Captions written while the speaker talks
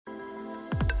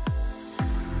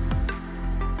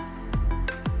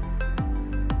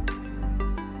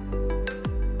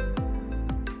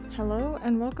Hello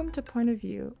and welcome to Point of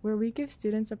View, where we give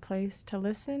students a place to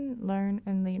listen, learn,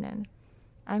 and lean in.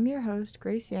 I'm your host,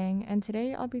 Grace Yang, and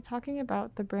today I'll be talking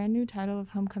about the brand new title of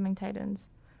Homecoming Titans,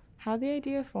 how the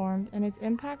idea formed, and its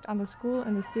impact on the school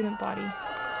and the student body.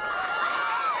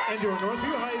 And your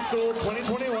Northview High School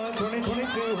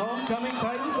 2021-2022 Homecoming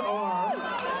Titans are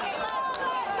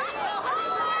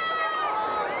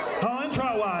Colin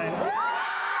Troutwine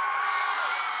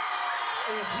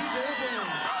and TJ James.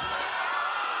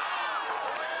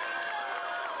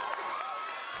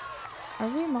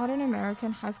 Every modern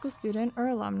American high school student or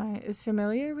alumni is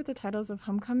familiar with the titles of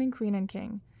Homecoming Queen and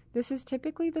King. This is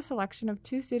typically the selection of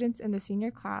two students in the senior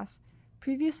class,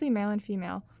 previously male and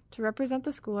female, to represent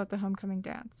the school at the homecoming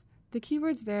dance. The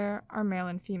keywords there are male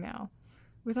and female.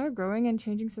 With our growing and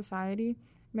changing society,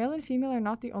 male and female are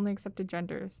not the only accepted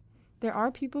genders. There are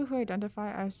people who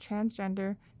identify as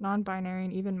transgender, non-binary,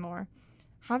 and even more.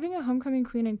 Having a homecoming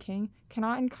queen and king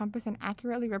cannot encompass and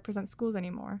accurately represent schools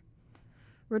anymore.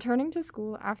 Returning to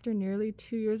school after nearly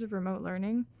 2 years of remote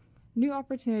learning, new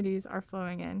opportunities are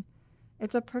flowing in.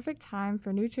 It's a perfect time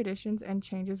for new traditions and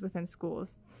changes within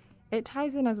schools. It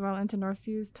ties in as well into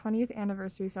Northview's 20th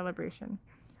anniversary celebration.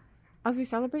 As we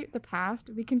celebrate the past,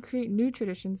 we can create new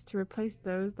traditions to replace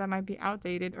those that might be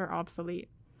outdated or obsolete.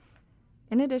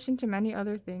 In addition to many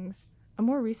other things, a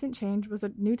more recent change was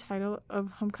the new title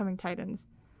of Homecoming Titans.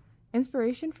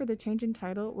 Inspiration for the change in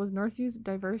title was Northview's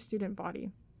diverse student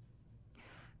body.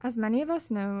 As many of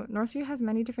us know, Northview has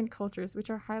many different cultures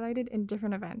which are highlighted in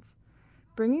different events.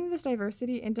 Bringing this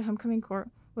diversity into Homecoming Court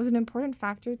was an important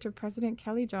factor to President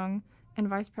Kelly Jung and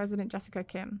Vice President Jessica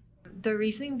Kim. The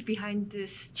reasoning behind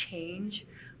this change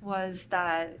was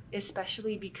that,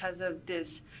 especially because of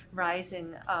this rise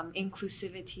in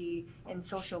inclusivity in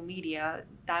social media,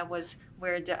 that was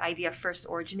where the idea first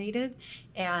originated.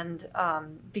 And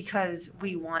because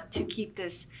we want to keep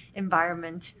this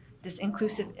environment, this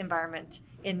inclusive environment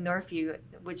in Northview,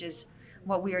 which is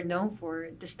what we are known for,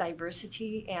 this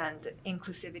diversity and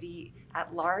inclusivity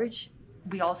at large,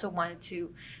 we also wanted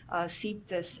to seep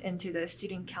this into the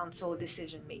student council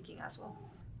decision making as well.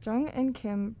 Jung and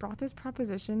Kim brought this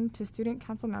proposition to student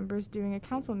council members during a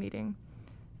council meeting.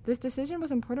 This decision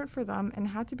was important for them and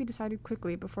had to be decided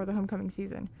quickly before the homecoming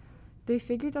season. They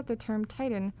figured that the term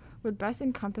Titan would best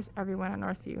encompass everyone at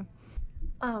Northview.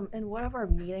 In one of our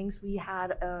meetings, we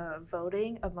had a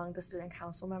voting among the student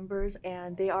council members,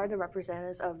 and they are the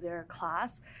representatives of their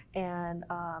class and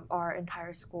our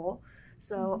entire school.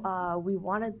 So we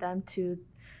wanted them to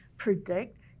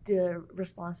predict the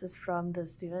responses from the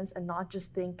students and not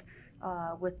just think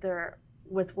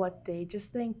with what they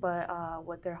just think, but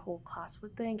what their whole class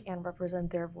would think and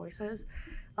represent their voices.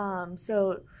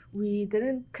 So we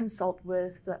didn't consult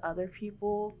with the other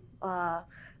people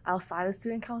outside of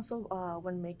student council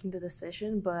when making the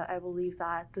decision, but I believe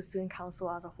that the student council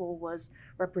as a whole was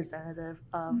representative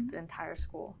of the entire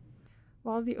school.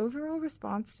 While the overall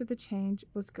response to the change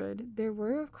was good, there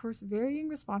were, of course, varying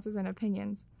responses and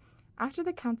opinions. After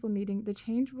the council meeting, the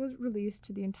change was released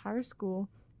to the entire school,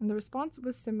 and the response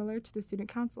was similar to the student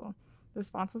council. The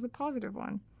response was a positive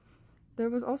one.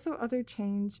 There was also another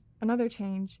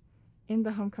change in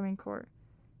the homecoming court.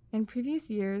 In previous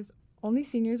years, only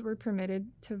seniors were permitted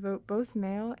to vote both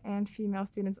male and female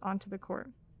students onto the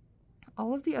court.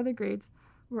 All of the other grades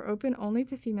were open only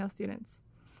to female students.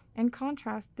 In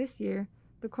contrast, this year,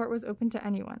 the court was open to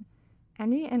anyone.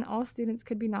 Any and all students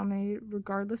could be nominated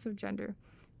regardless of gender.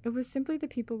 It was simply the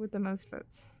people with the most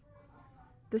votes.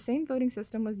 The same voting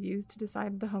system was used to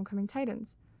decide the Homecoming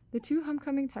Titans. The two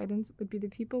Homecoming Titans would be the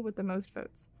people with the most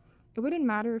votes. It wouldn't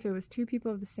matter if it was two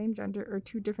people of the same gender or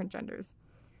two different genders.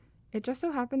 It just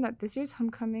so happened that this year's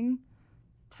Homecoming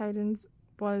Titans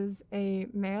was a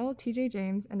male, TJ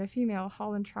James, and a female,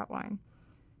 Holland Troutwine.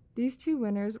 These two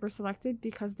winners were selected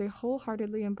because they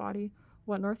wholeheartedly embody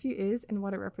what Northview is and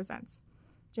what it represents.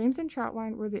 James and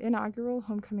Troutwine were the inaugural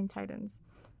Homecoming Titans.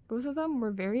 Both of them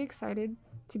were very excited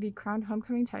to be crowned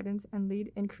Homecoming Titans and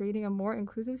lead in creating a more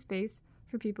inclusive space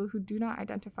for people who do not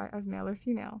identify as male or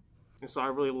female. And so I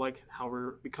really like how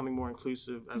we're becoming more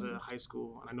inclusive as a high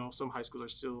school. And I know some high schools are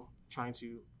still trying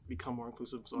to become more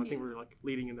inclusive. So I think we're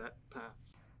leading in that path.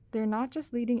 They're not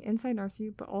just leading inside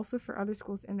Northview, but also for other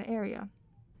schools in the area.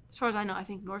 As far as I know, I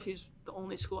think Northview's the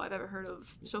only school I've ever heard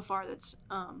of so far that's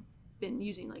been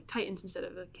using Titans instead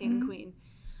of a King and Queen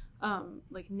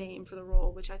name for the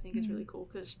role, which I think is really cool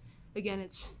because, again,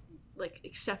 it's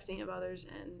accepting of others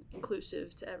and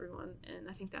inclusive to everyone. And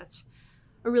I think that's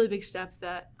a really big step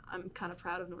that I'm kind of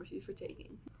proud of Northview for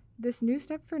taking. This new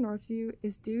step for Northview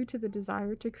is due to the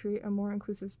desire to create a more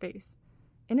inclusive space.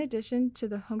 In addition to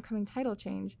the homecoming title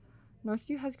change,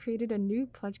 Northview has created a new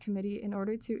pledge committee in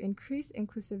order to increase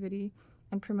inclusivity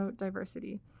and promote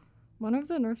diversity. One of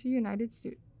the Northview United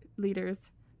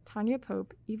leaders, Tanya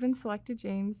Pope, even selected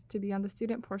James to be on the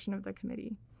student portion of the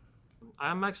committee.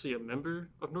 I'm actually a member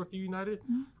of Northview United.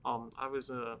 I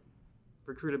was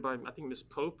recruited by, I think Ms.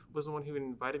 Pope was the one who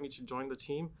invited me to join the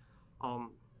team.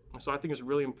 So I think it's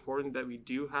really important that we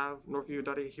do have Northview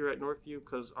United here at Northview,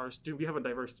 because we have a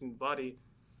diverse student body,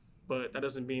 but that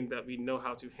doesn't mean that we know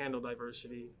how to handle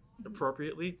diversity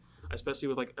appropriately, especially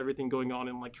with like everything going on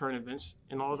in like current events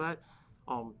and all of that.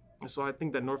 And so I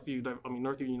think that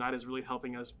Northview United is really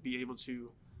helping us be able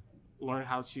to learn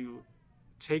how to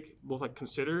take both like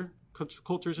consider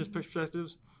cultures and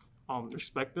perspectives,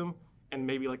 respect them, and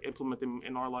maybe like implement them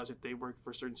in our lives if they work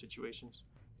for certain situations.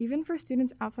 Even for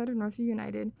students outside of Northview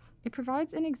United, it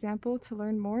provides an example to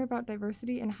learn more about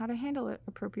diversity and how to handle it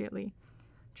appropriately.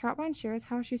 Troutwine shares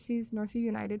how she sees Northview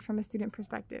United from a student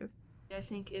perspective. I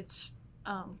think it's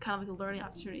kind of like a learning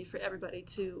opportunity for everybody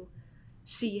to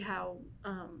see how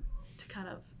to kind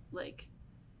of like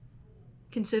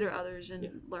consider others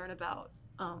and learn about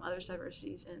others'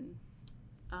 diversities, and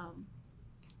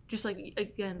just like,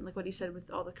 again, like what he said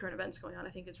with all the current events going on,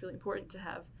 I think it's really important to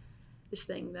have this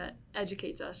thing that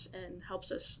educates us and helps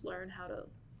us learn how to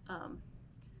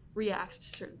react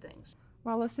to certain things.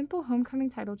 While a simple homecoming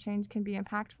title change can be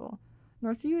impactful,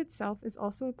 Northview itself is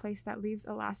also a place that leaves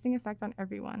a lasting effect on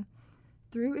everyone.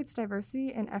 Through its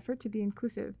diversity and effort to be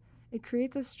inclusive, it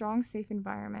creates a strong, safe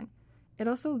environment. It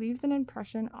also leaves an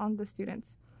impression on the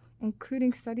students,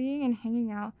 including studying and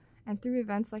hanging out, and through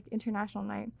events like International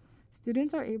Night,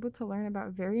 students are able to learn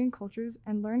about varying cultures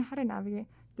and learn how to navigate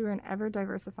through an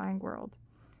ever-diversifying world.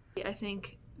 I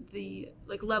think the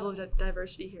level of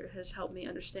diversity here has helped me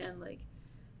understand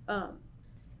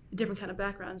different kind of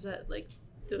backgrounds that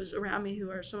those around me who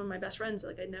are some of my best friends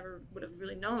I never would have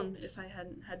really known if I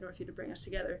hadn't had Northview to bring us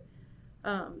together.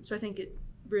 So I think it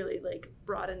really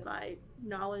broadened my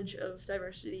knowledge of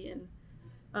diversity and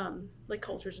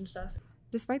cultures and stuff.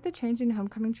 Despite the change in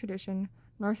homecoming tradition,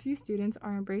 Northview students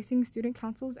are embracing Student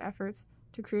Council's efforts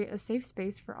to create a safe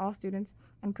space for all students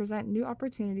and present new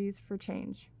opportunities for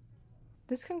change.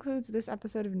 This concludes this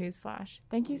episode of Newsflash.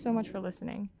 Thank you so much for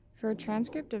listening. For a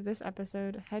transcript of this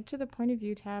episode, head to the Point of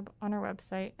View tab on our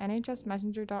website,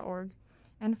 nhsmessenger.org,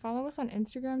 and follow us on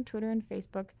Instagram, Twitter, and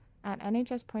Facebook at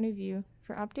NHS Point of View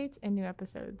for updates and new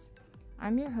episodes.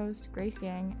 I'm your host, Grace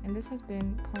Yang, and this has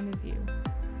been Point of View.